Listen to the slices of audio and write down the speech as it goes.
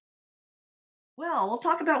Well, we'll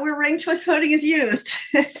talk about where ranked choice voting is used.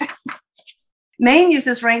 Maine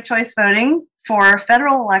uses ranked choice voting for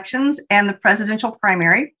federal elections and the presidential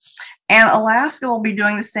primary, and Alaska will be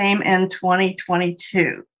doing the same in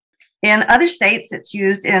 2022. In other states, it's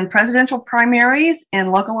used in presidential primaries, in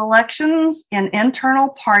local elections, in internal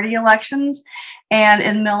party elections, and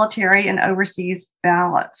in military and overseas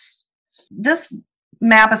ballots. This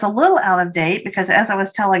map is a little out of date because, as I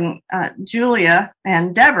was telling Julia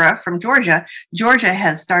and Deborah from Georgia, Georgia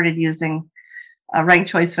has started using ranked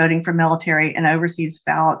choice voting for military and overseas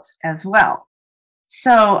ballots as well.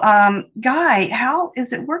 So, Guy, how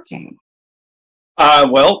is it working?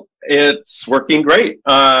 Well, it's working great.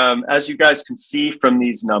 As you guys can see from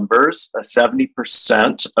these numbers,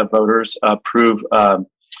 70% of voters approve of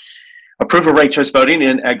ranked choice voting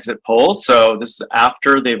in exit polls. So this is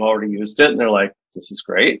after they've already used it, and they're like, this is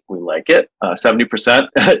great. We like it. 70%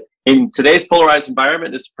 in today's polarized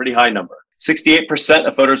environment is a pretty high number. 68%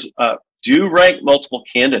 of voters do rank multiple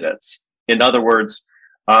candidates. In other words,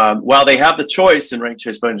 while they have the choice in ranked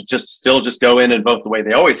choice voting to still go in and vote the way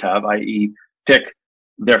they always have, i.e. pick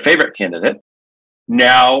their favorite candidate,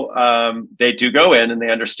 now they do go in and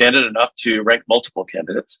they understand it enough to rank multiple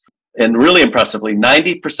candidates. And really impressively,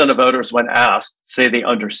 90% of voters, when asked, say they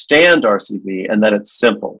understand RCV and that it's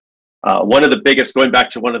simple. One of the biggest, going back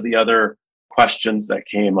to one of the other questions that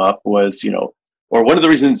came up was, or one of the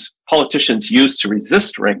reasons politicians use to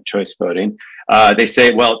resist ranked choice voting, they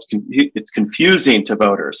say, well, it's confusing to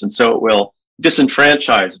voters, and so it will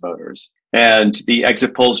disenfranchise voters. And the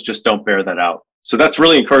exit polls just don't bear that out. So that's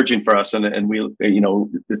really encouraging for us, and we,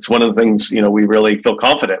 it's one of the things, we really feel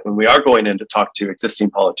confident when we are going in to talk to existing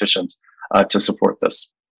politicians to support this.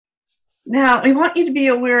 Now, we want you to be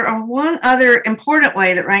aware of one other important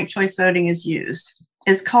way that ranked choice voting is used.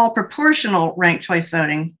 It's called proportional ranked choice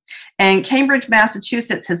voting, and Cambridge,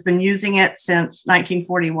 Massachusetts has been using it since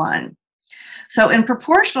 1941. So in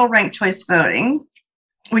proportional ranked choice voting,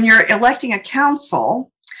 when you're electing a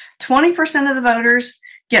council, 20% of the voters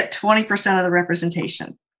get 20% of the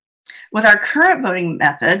representation. With our current voting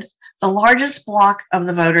method, the largest block of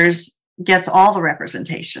the voters gets all the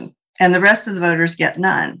representation, and the rest of the voters get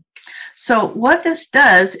none. So what this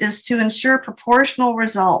does is to ensure proportional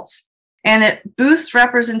results, and it boosts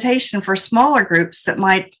representation for smaller groups that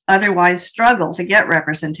might otherwise struggle to get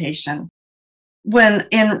representation. When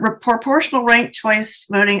in proportional ranked choice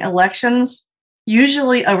voting elections,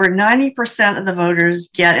 usually over 90% of the voters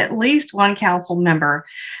get at least one council member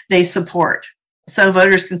they support, so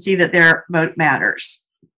voters can see that their vote matters.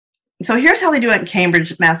 So here's how they do it in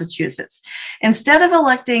Cambridge, Massachusetts. Instead of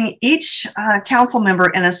electing each council member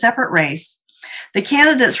in a separate race, the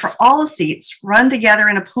candidates for all the seats run together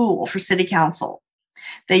in a pool for city council.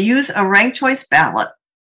 They use a ranked choice ballot,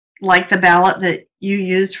 like the ballot that you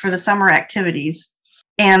used for the summer activities,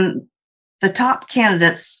 and the top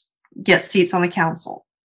candidates get seats on the council.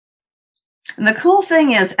 And the cool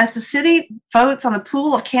thing is, as the city votes on the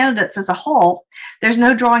pool of candidates as a whole, there's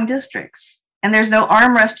no drawing districts, and there's no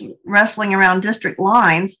arm wrestling around district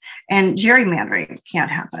lines, and gerrymandering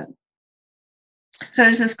can't happen. So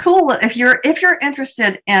there's this cool, if you're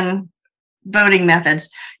interested in voting methods,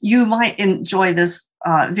 you might enjoy this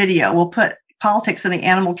video. We'll put Politics in the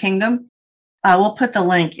Animal Kingdom. We'll put the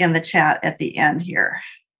link in the chat at the end here.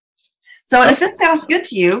 So if this sounds good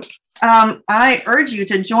to you, I urge you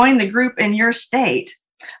to join the group in your state.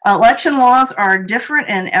 Election laws are different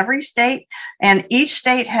in every state, and each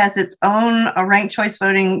state has its own ranked choice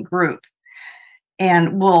voting group.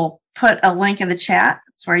 And we'll put a link in the chat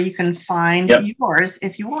where you can find yours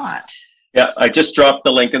if you want. Yeah, I just dropped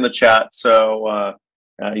the link in the chat. So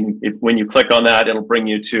when you click on that, it'll bring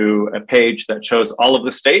you to a page that shows all of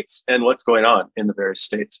the states and what's going on in the various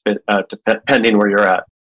states, depending where you're at.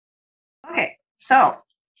 Okay, so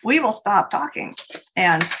we will stop talking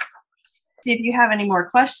and see if you have any more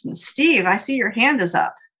questions. Steve, I see your hand is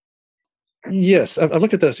up. Yes, I've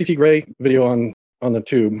looked at the C.T. Gray video on the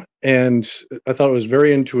tube, and I thought it was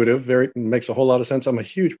very intuitive, makes a whole lot of sense. I'm a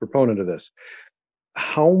huge proponent of this.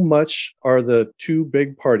 How much are the two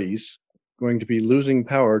big parties going to be losing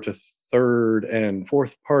power to third and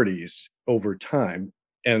fourth parties over time,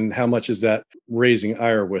 and how much is that raising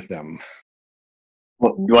ire with them?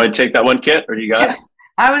 Well, you want to take that one, Kit, or you got it?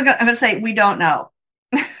 I'm going to say we don't know.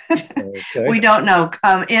 Okay. We don't know.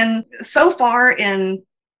 So far in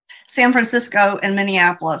San Francisco and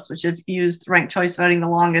Minneapolis, which have used ranked choice voting the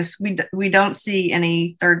longest, we don't see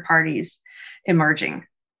any third parties emerging.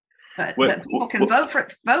 But people can vote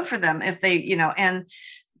for them if they, and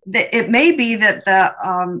it may be that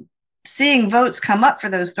the seeing votes come up for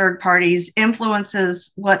those third parties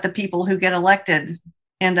influences what the people who get elected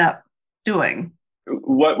end up doing?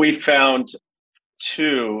 What we found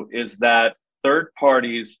too is that third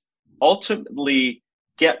parties ultimately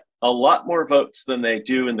get a lot more votes than they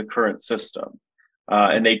do in the current system.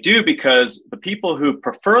 And they do because the people who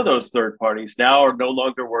prefer those third parties now are no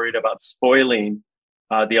longer worried about spoiling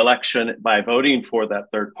the election by voting for that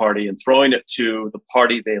third party and throwing it to the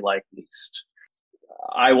party they like least.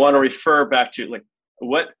 I want to refer back to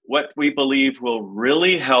what we believe will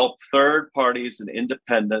really help third parties and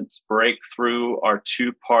independents break through our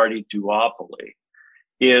two-party duopoly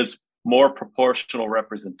is more proportional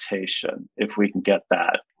representation, if we can get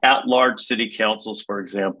that. At-large city councils, for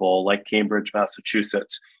example, like Cambridge,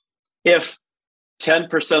 Massachusetts, if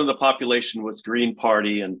 10% of the population was Green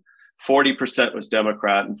Party and 40% was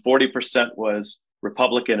Democrat and 40% was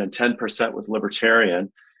Republican and 10% was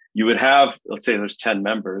Libertarian, you would have, let's say there's 10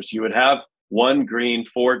 members, you would have 1 Green,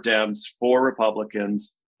 4 Dems, 4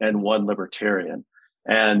 Republicans, and 1 Libertarian.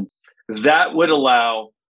 And that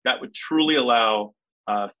would truly allow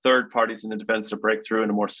third parties and independents to break through in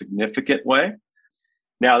a more significant way.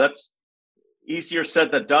 Now, that's easier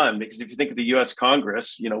said than done, because if you think of the U.S.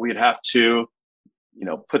 Congress, we'd have to,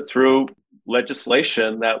 put through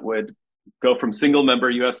legislation that would go from single-member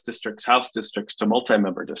U.S. districts, House districts, to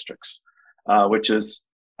multi-member districts, which is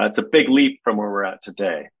it's a big leap from where we're at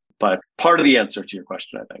today. But part of the answer to your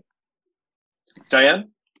question, I think.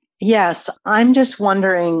 Diane? Yes, I'm just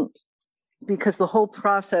wondering, because the whole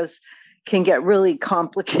process can get really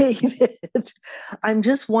complicated. I'm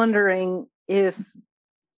just wondering if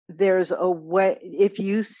there's a way, if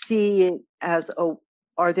you see it as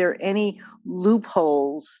are there any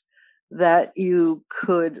loopholes that you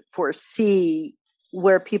could foresee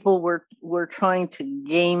where people were trying to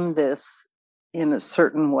game this in a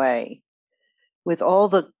certain way? With all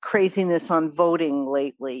the craziness on voting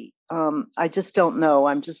lately, I just don't know.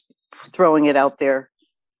 I'm just throwing it out there.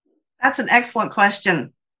 That's an excellent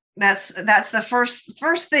question. That's the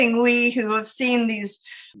first thing we who have seen these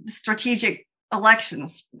strategic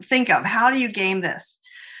elections think of. How do you game this?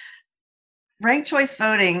 Ranked choice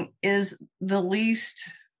voting is the least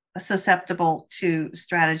susceptible to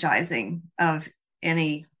strategizing of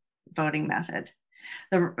any voting method.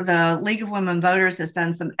 The League of Women Voters has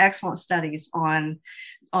done some excellent studies on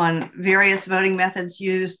various voting methods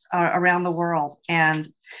used around the world,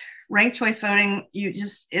 and ranked choice voting,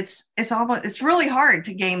 it's really hard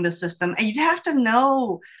to game the system, and you'd have to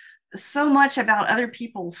know so much about other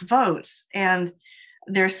people's votes and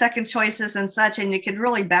their second choices and such, and it could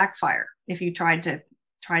really backfire if you tried to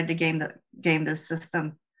game the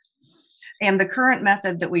system. And the current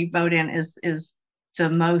method that we vote in is the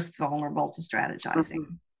most vulnerable to strategizing.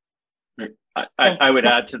 I would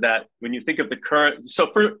add to that, when you think of the current,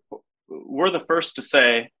 we're the first to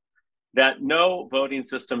say that no voting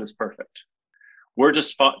system is perfect. We're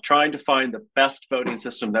just trying to find the best voting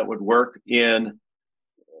system that would work in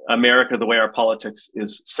America, the way our politics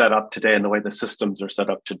is set up today and the way the systems are set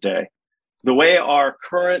up today. The way our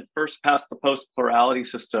current first past the post plurality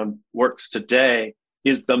system works today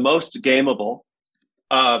is the most gameable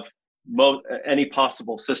of any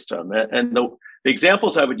possible system. And the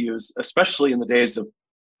examples I would use, especially in the days of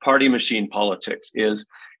party machine politics, is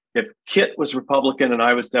if Kit was Republican and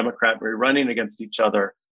I was Democrat, we were running against each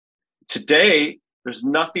other. Today, there's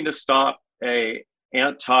nothing to stop a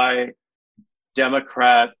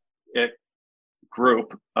anti-Democrat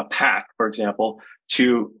group, a PAC, for example,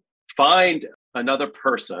 to find another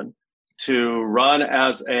person to run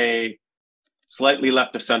as a slightly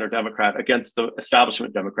left of center Democrat against the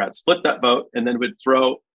establishment Democrat, split that vote, and then would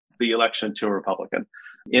throw the election to a Republican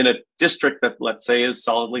in a district that, let's say, is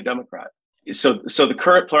solidly Democrat. So the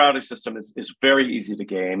current plurality system is very easy to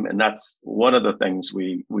game, and that's one of the things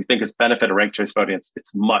we think is benefit of ranked choice voting.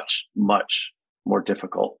 It's much, much more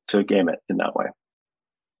difficult to game it in that way.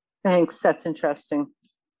 Thanks. That's interesting.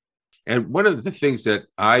 And one of the things that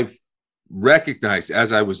I've recognized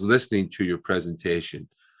as I was listening to your presentation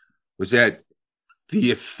was that the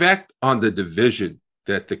effect on the division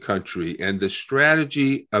that the country and the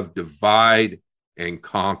strategy of divide and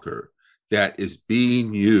conquer that is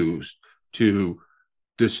being used to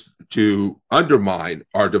undermine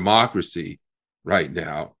our democracy right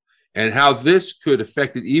now, and how this could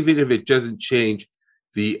affect it, even if it doesn't change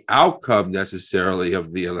the outcome necessarily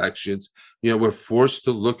of the elections. We're forced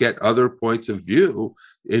to look at other points of view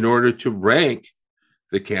in order to rank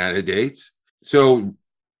the candidates. So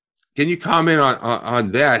can you comment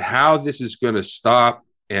on that, how this is going to stop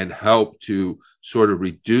and help to sort of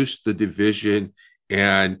reduce the division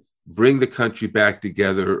and bring the country back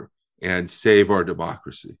together and save our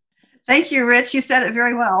democracy? Thank you, Rich. You said it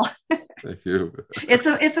very well. Thank you. It's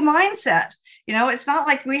a mindset. It's not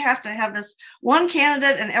like we have to have this one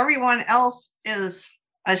candidate and everyone else is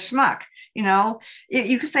a schmuck.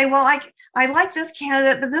 You could say, well, I like this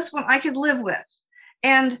candidate, but this one I could live with.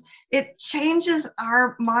 And it changes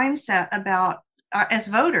our mindset about, as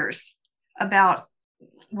voters, about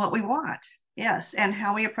what we want. Yes. And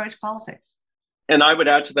how we approach politics. And I would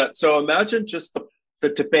add to that. So imagine just the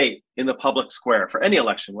debate in the public square for any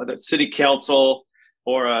election, whether it's city council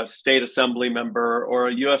or a state assembly member or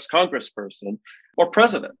a US congressperson or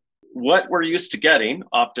president. What we're used to getting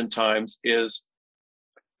oftentimes is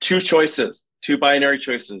two binary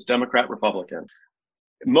choices, Democrat, Republican.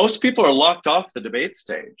 Most people are locked off the debate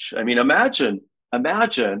stage. I mean, imagine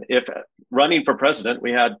if running for president,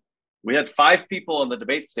 we had 5 people on the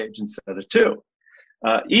debate stage instead of 2.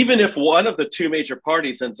 Even if one of the 2 major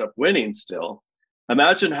parties ends up winning still,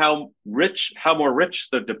 imagine how more rich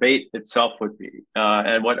the debate itself would be,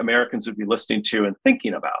 and what Americans would be listening to and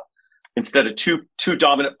thinking about, instead of two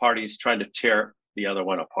dominant parties trying to tear the other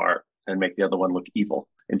one apart and make the other one look evil,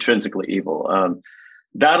 intrinsically evil.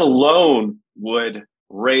 That alone would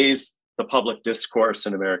raise the public discourse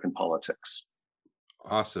in American politics.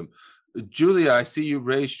 Awesome. Julia, I see you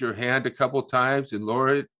raised your hand a couple times. And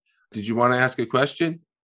Laura, did you want to ask a question?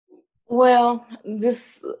 Well,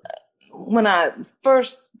 when I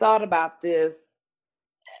first thought about this,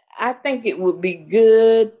 I think it would be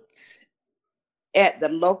good at the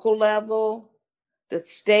local level, the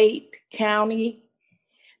state, county,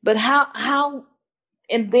 but how,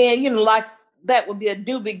 and then, like that would be a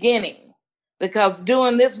new beginning, because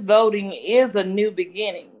doing this voting is a new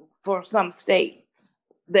beginning for some states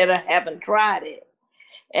that haven't tried it.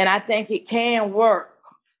 And I think it can work,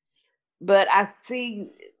 but I see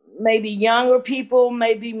maybe younger people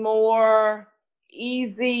may be more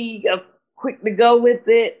easy, quick to go with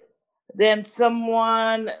it than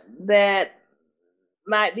someone that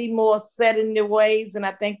might be more set in their ways. And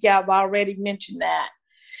I think y'all have already mentioned that.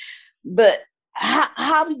 But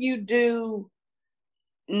how do you do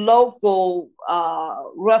local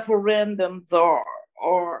referendums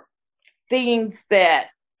or things that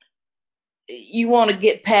you want to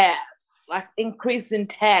get passed, like increasing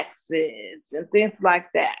taxes and things like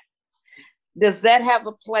that? Does that have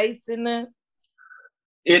a place in this?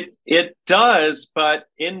 It does, but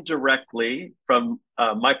indirectly, from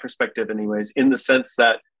my perspective anyways, in the sense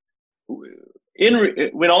that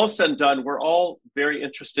when all is said and done, we're all very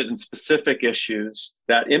interested in specific issues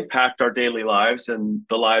that impact our daily lives and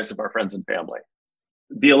the lives of our friends and family.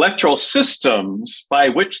 The electoral systems by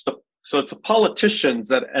which so it's the politicians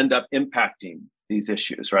that end up impacting these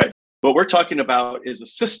issues, right? What we're talking about is a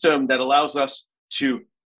system that allows us to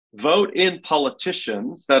vote in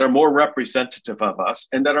politicians that are more representative of us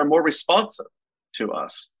and that are more responsive to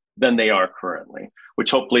us than they are currently, which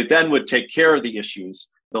hopefully then would take care of the issues,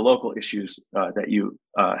 the local issues that you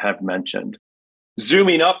have mentioned.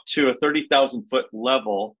 Zooming up to a 30,000 foot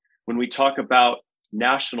level, when we talk about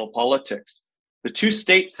national politics, the 2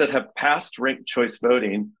 states that have passed ranked choice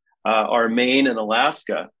voting are Maine and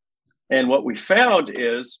Alaska. And what we found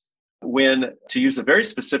is to use a very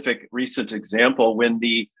specific recent example, when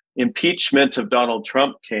the impeachment of Donald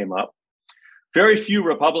Trump came up, very few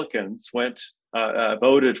Republicans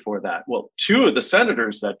voted for that. Well, 2 of the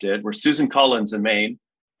senators that did were Susan Collins in Maine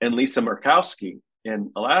and Lisa Murkowski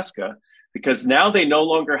in Alaska, because now they no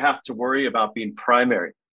longer have to worry about being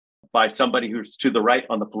primaried by somebody who's to the right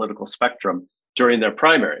on the political spectrum during their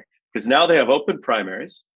primary, because now they have open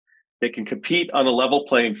primaries. They can compete on a level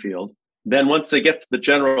playing field. Then once they get to the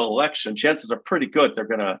general election, chances are pretty good they're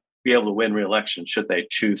going to be able to win re-election should they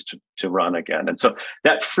choose to run again. And so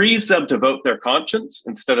that frees them to vote their conscience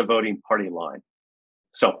instead of voting party line.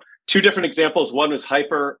 So 2 different examples. One is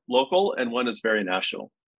hyper local and one is very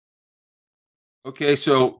national. Okay,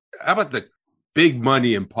 so how about the big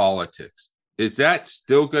money in politics? Is that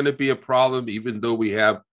still going to be a problem even though we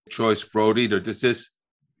have choice voting, or does this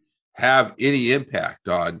have any impact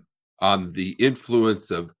on the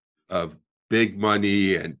influence of big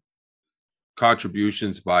money and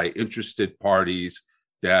contributions by interested parties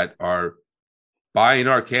that are buying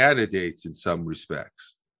our candidates in some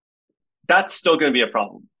respects? That's still going to be a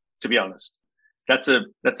problem, to be honest. That's a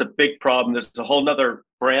big problem. There's a whole nother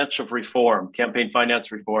branch of reform, campaign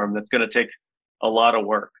finance reform, that's going to take a lot of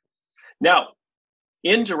work. Now,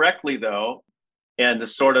 indirectly though, and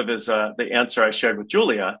this sort of is the answer I shared with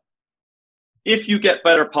Julia, if you get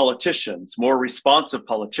better politicians, more responsive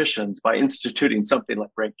politicians, by instituting something like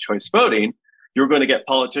ranked choice voting, you're going to get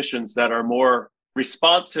politicians that are more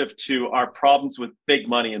responsive to our problems with big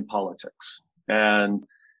money in politics. And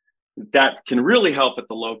that can really help at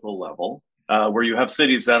the local level, where you have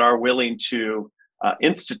cities that are willing to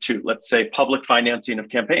institute, let's say, public financing of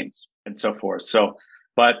campaigns and so forth. So,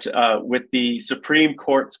 but with the Supreme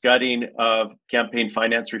Court's gutting of campaign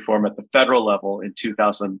finance reform at the federal level in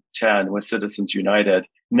 2010 with Citizens United,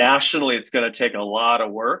 nationally, it's going to take a lot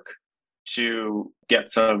of work to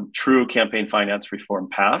get some true campaign finance reform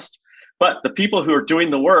passed. But the people who are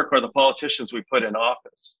doing the work are the politicians we put in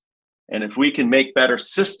office. And if we can make better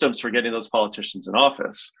systems for getting those politicians in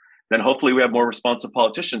office, then hopefully we have more responsive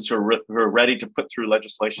politicians who are ready to put through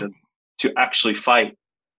legislation to actually fight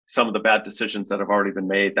some of the bad decisions that have already been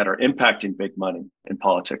made that are impacting big money in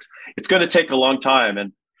politics. It's going to take a long time.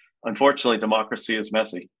 And unfortunately, democracy is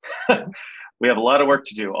messy. We have a lot of work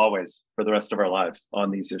to do always for the rest of our lives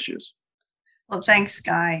on these issues. Well, thanks,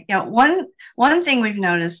 Guy. Yeah, one thing we've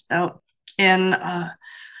noticed, though, in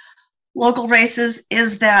local races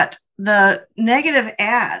is that the negative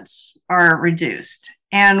ads are reduced.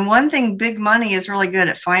 And one thing big money is really good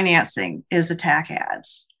at financing is attack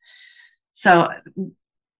ads. So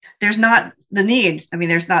there's not the need,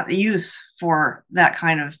 there's not the use for that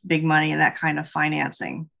kind of big money and that kind of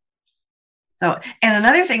financing. So, and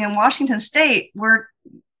another thing, in Washington State, we're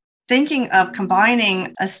thinking of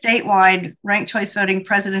combining a statewide ranked choice voting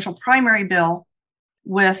presidential primary bill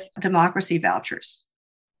with democracy vouchers,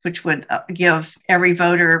 which would give every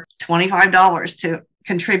voter $25 to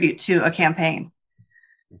contribute to a campaign.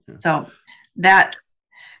 Okay. So that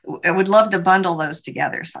I would love to bundle those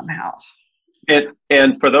together somehow.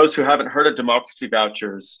 And for those who haven't heard of democracy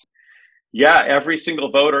vouchers, yeah, every single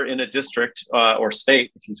voter in a district or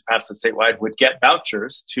state, if you pass it statewide, would get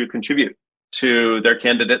vouchers to contribute to their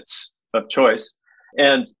candidates of choice.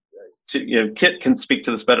 And Kit can speak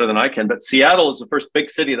to this better than I can, but Seattle is the first big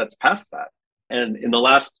city that's passed that. And in the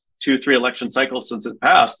last 2-3 election cycles since it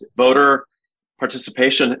passed, voter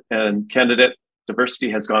participation and candidate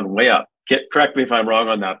diversity has gone way up. Kit, correct me if I'm wrong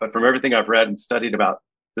on that, but from everything I've read and studied about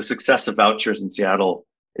the success of vouchers in Seattle,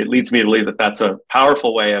 it leads me to believe that that's a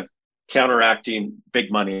powerful way of counteracting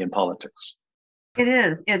big money in politics. It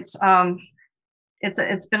is. It's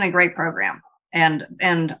been a great program. And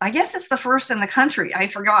I guess it's the first in the country. I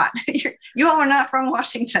forgot. You all are not from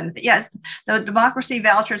Washington. Yes, the democracy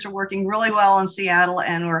vouchers are working really well in Seattle,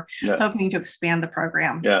 and we're hoping to expand the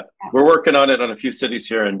program. Yeah, we're working on it on a few cities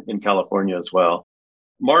here in California as well.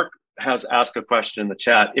 Mark has asked a question in the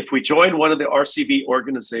chat. If we join one of the RCV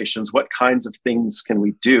organizations, what kinds of things can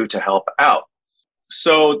we do to help out?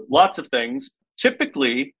 So lots of things.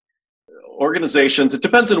 Typically, organizations, it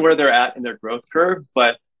depends on where they're at in their growth curve,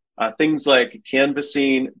 but things like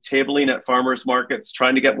canvassing, tabling at farmers markets,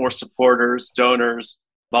 trying to get more supporters, donors,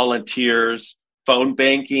 volunteers, phone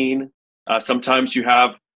banking. Sometimes you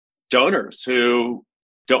have donors who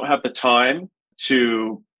don't have the time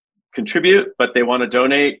to contribute, but they want to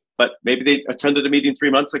donate, but maybe they attended a meeting 3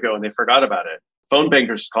 months ago and they forgot about it. Phone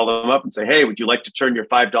bankers call them up and say, hey, would you like to turn your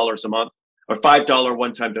 $5 a month or $5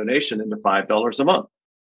 one-time donation into $5 a month?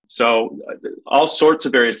 So all sorts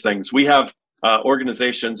of various things. We have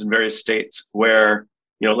organizations in various states where,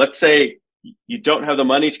 let's say you don't have the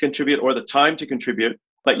money to contribute or the time to contribute,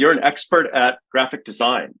 but you're an expert at graphic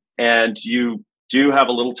design and you do have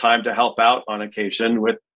a little time to help out on occasion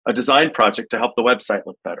with a design project to help the website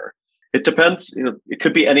look better. It depends, it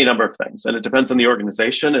could be any number of things, and it depends on the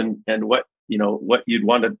organization and what you'd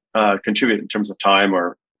want to contribute in terms of time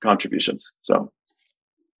or contributions. So,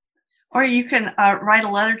 or you can write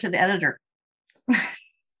a letter to the editor.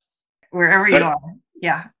 Wherever you are.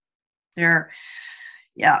 Yeah. They're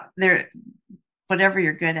whatever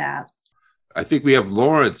you're good at. I think we have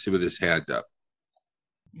Lawrence with his hand up.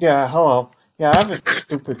 Yeah, hello. Yeah, I have a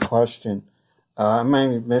stupid question. I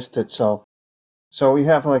maybe missed it. So we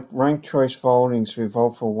have like ranked choice voting. So we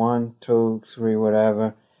vote for 1, 2, 3,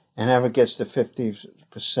 whatever, and whoever gets the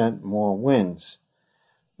 50% more wins.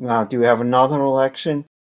 Now, do you have another election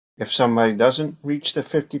if somebody doesn't reach the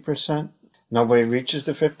 50%? Nobody reaches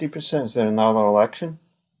the 50%? Is there another election?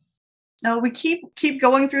 No, we keep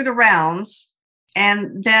going through the rounds.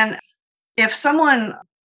 And then if someone,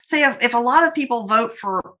 say if a lot of people vote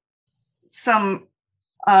for some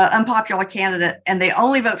unpopular candidate and they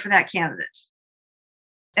only vote for that candidate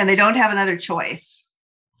and they don't have another choice,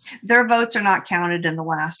 their votes are not counted in the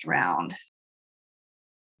last round.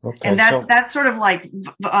 Okay, and that's sort of like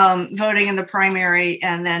voting in the primary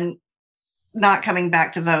and then not coming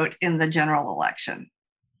back to vote in the general election.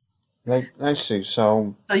 I see.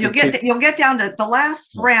 So you'll get down to the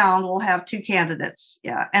last round. We'll have 2 candidates.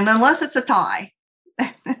 Yeah, and unless it's a tie.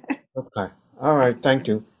 Okay. All right. Thank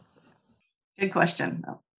you. Good question.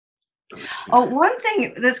 Oh, one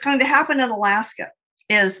thing that's going to happen in Alaska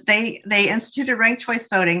is they instituted ranked choice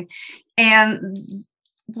voting, and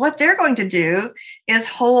what they're going to do is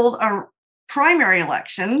hold a primary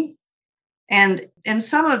election. And in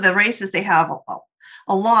some of the races, they have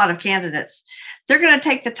a lot of candidates. They're going to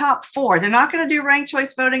take the top 4. They're not going to do ranked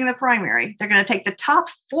choice voting in the primary. They're going to take the top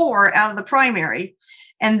 4 out of the primary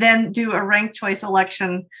and then do a ranked choice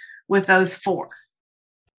election with those 4.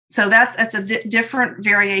 So that's a different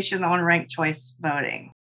variation on ranked choice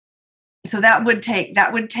voting. So that would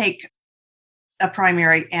take a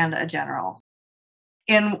primary and a general.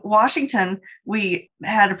 In Washington, we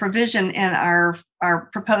had a provision in our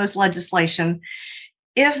proposed legislation.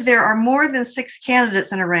 If there are more than 6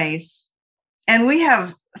 candidates in a race, and we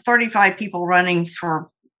have 35 people running for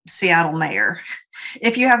Seattle mayor,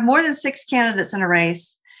 if you have more than 6 candidates in a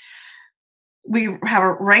race, we have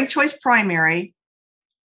a ranked choice primary,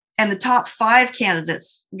 and the top 5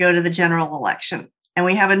 candidates go to the general election, and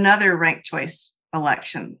we have another ranked choice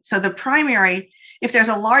election. So the primary, if there's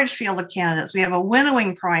a large field of candidates, we have a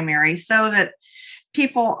winnowing primary so that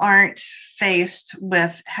people aren't faced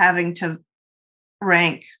with having to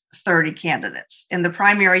rank 30 candidates. In the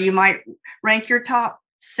primary, you might rank your top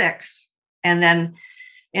 6, and then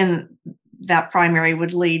in that primary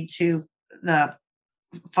would lead to the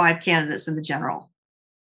 5 candidates in the general.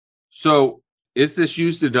 So is this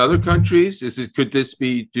used in other countries? Could this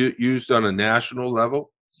be used on a national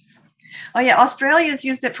level? Oh yeah, Australia's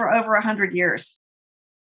used it for over 100 years.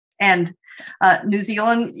 And New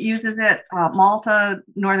Zealand uses it, Malta,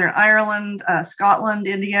 Northern Ireland, Scotland,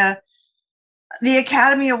 India. The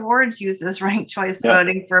Academy Awards uses ranked choice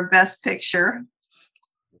voting for Best Picture.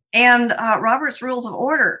 And Robert's Rules of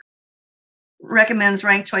Order recommends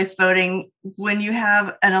ranked choice voting when you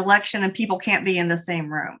have an election and people can't be in the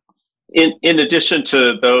same room. In addition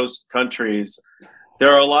to those countries,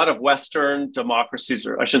 there are a lot of Western democracies,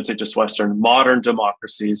 or I shouldn't say just Western, modern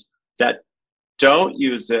democracies that don't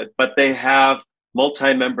use it, but they have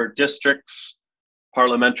multi-member districts,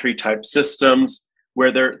 parliamentary type systems,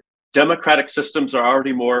 where their democratic systems are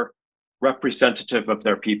already more representative of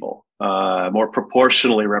their people, more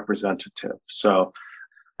proportionally representative. So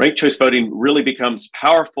ranked choice voting really becomes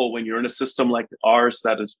powerful when you're in a system like ours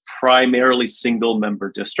that is primarily single member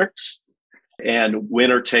districts and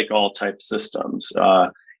winner take all type systems.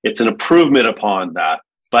 It's an improvement upon that,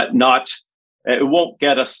 but it won't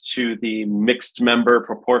get us to the mixed member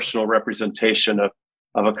proportional representation of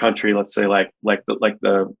a country, let's say like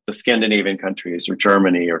the Scandinavian countries or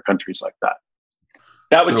Germany or countries like that.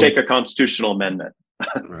 That would take a constitutional amendment,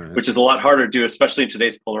 right, which is a lot harder to do, especially in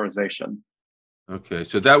today's polarization. Okay,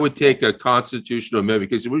 so that would take a constitutional amendment,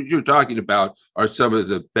 because what you're talking about are some of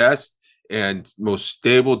the best and most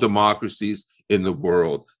stable democracies in the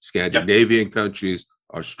world. Scandinavian countries,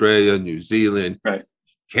 Australia, New Zealand, right.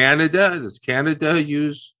 Canada. Does Canada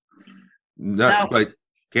use? No. But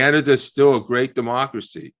Canada's still a great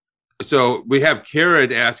democracy. So we have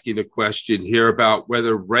Karen asking a question here about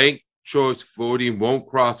whether ranked choice voting won't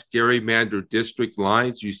cross gerrymandered district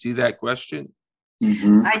lines. You see that question?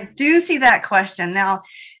 Mm-hmm. I do see that question. Now,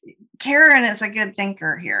 Karen is a good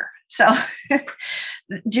thinker here. So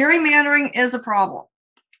gerrymandering is a problem,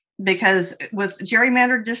 because with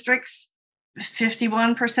gerrymandered districts,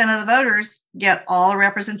 51% of the voters get all the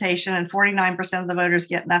representation and 49% of the voters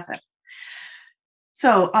get nothing.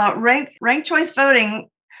 So ranked choice voting,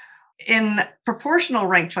 in proportional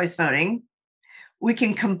ranked choice voting, we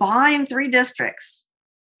can combine 3 districts.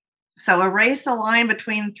 So erase the line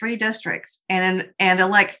between 3 districts and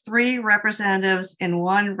elect 3 representatives in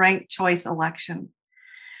one ranked choice election.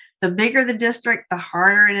 The bigger the district, the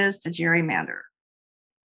harder it is to gerrymander.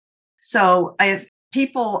 So if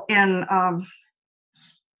people in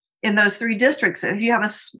those 3 districts, if you have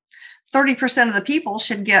 30% of the people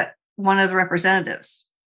should get one of the representatives.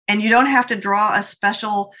 And you don't have to draw a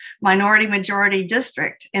special minority majority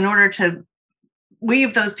district in order to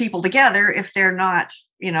weave those people together if they're not,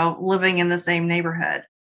 living in the same neighborhood.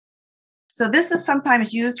 So this is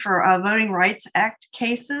sometimes used for Voting Rights Act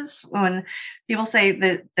cases when people say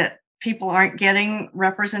that people aren't getting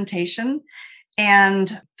representation.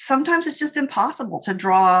 And sometimes it's just impossible to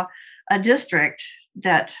draw a district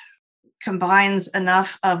that combines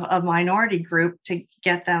enough of a minority group to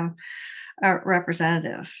get them a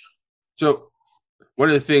representative. So one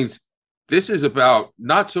of the things, this is about,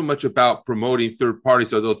 not so much about promoting third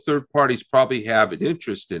parties, although third parties probably have an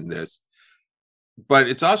interest in this, but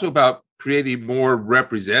it's also about creating more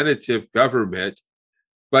representative government.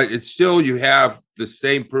 But it's still, you have the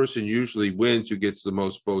same person usually wins who gets the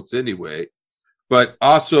most votes anyway. But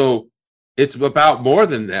also, it's about more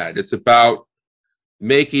than that. It's about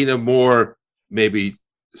making a more maybe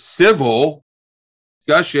civil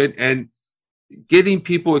discussion. And getting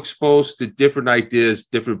people exposed to different ideas,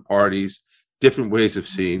 different parties, different ways of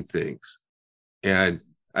seeing things. And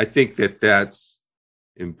I think that that's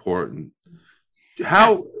important.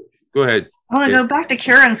 Go ahead. I want to go back to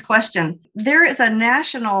Karen's question. There is a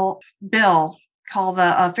national bill called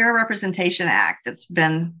the Fair Representation Act that's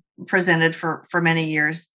been presented for many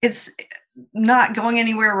years. It's not going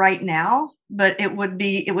anywhere right now, but it would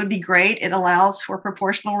be great. It allows for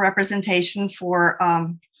proportional representation for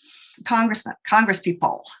Congress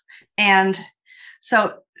people. And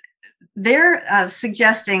so they're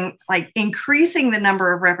suggesting like increasing the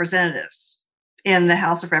number of representatives in the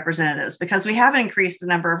House of Representatives, because we haven't increased the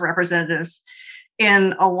number of representatives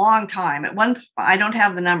in a long time. I don't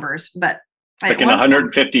have the numbers, but like in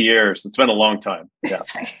 150 years. It's been a long time. Yeah.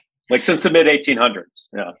 Like since the mid 1800s.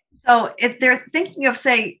 Yeah. So if they're thinking of,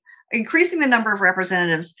 say, increasing the number of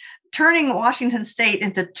representatives, turning Washington state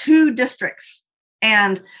into 2 districts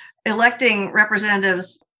and electing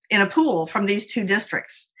representatives in a pool from these 2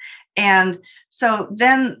 districts. And so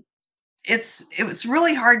then it's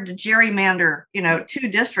really hard to gerrymander, 2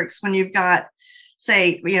 districts when you've got,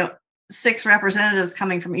 say, 6 representatives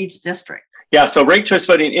coming from each district. Yeah, so ranked choice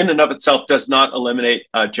voting in and of itself does not eliminate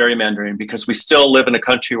gerrymandering, because we still live in a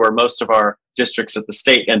country where most of our districts at the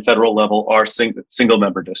state and federal level are single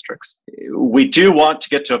member districts. We do want to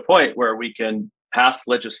get to a point where we can pass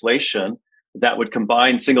legislation that would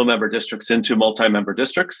combine single member districts into multi-member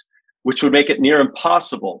districts, which would make it near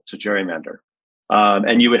impossible to gerrymander.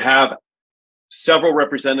 And you would have several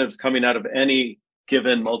representatives coming out of any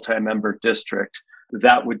given multi-member district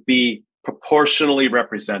that would be proportionally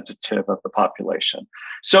representative of the population.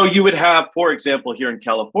 So you would have, for example, here in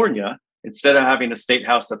California, instead of having a state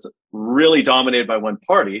house that's really dominated by one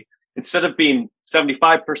party, instead of being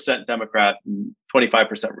 75% Democrat and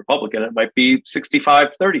 25% Republican, it might be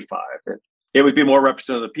 65-35. It would be more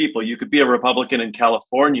representative of the people. You could be a Republican in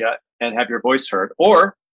California and have your voice heard,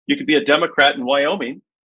 or you could be a Democrat in Wyoming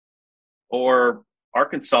or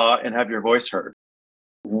Arkansas and have your voice heard.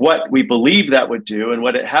 What we believe that would do, and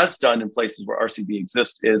what it has done in places where RCV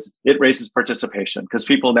exists, is it raises participation, because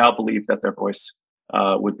people now believe that their voice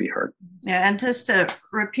would be heard. Yeah, and just to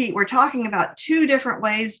repeat, we're talking about 2 different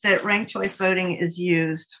ways that ranked choice voting is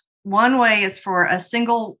used. One way is for a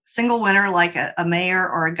single winner, like a mayor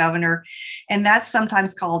or a governor, and that's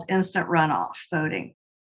sometimes called instant runoff voting.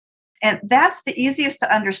 And that's the easiest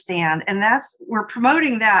to understand, and we're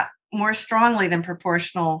promoting that more strongly than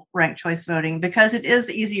proportional ranked choice voting, because it is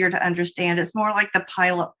easier to understand. It's more like the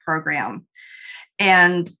pilot program.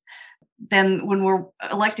 And then when we're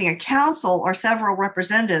electing a council or several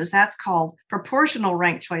representatives, that's called proportional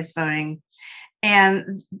ranked choice voting.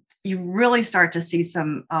 And you really start to see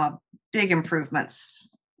some big improvements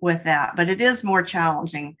with that, but it is more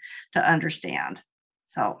challenging to understand.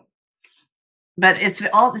 So, but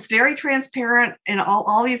it's very transparent in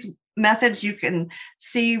all these methods. You can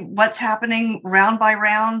see what's happening round by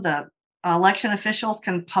round. The election officials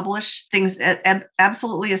can publish things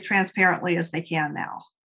absolutely as transparently as they can now.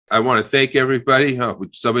 I want to thank everybody.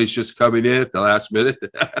 Somebody's just coming in at the last minute,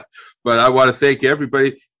 but I want to thank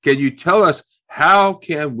everybody. Can you tell us, how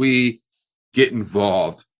can we get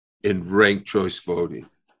involved in ranked choice voting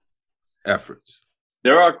efforts?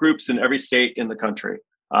 There are groups in every state in the country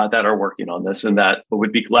that are working on this, and that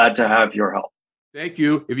would be glad to have your help. Thank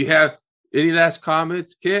you. If you have any last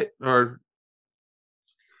comments, Kit, or...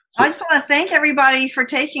 I just want to thank everybody for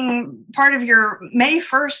taking part of your May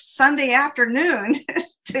 1st Sunday afternoon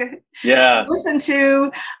to listen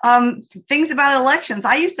to things about elections.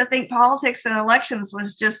 I used to think politics and elections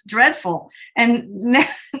was just dreadful. And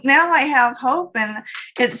now I have hope, and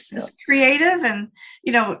it's creative, and,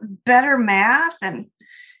 better math, and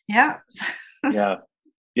Yeah. And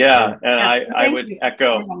I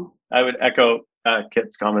would echo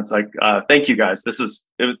Kit's comments. Like, thank you guys.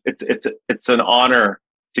 It's an honor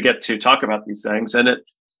to get to talk about these things, and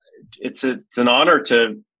it's an honor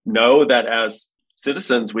to know that as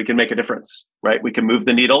citizens we can make a difference, right? We can move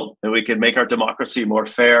the needle, and we can make our democracy more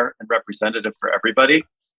fair and representative for everybody,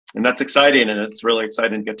 and that's exciting. And it's really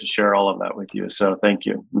exciting to get to share all of that with you. So thank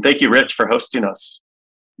you, and thank you, Rich, for hosting us.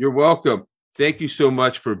 You're welcome. Thank you so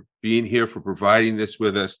much for being here, for providing this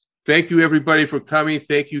with us. Thank you, everybody, for coming.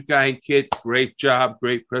 Thank you, Guy and Kit. Great job,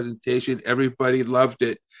 great presentation. Everybody loved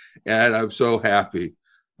it, and I'm so happy.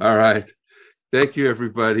 All right. Thank you,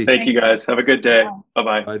 everybody. Thank you, guys. Have a good day.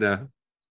 Bye-bye. Bye now.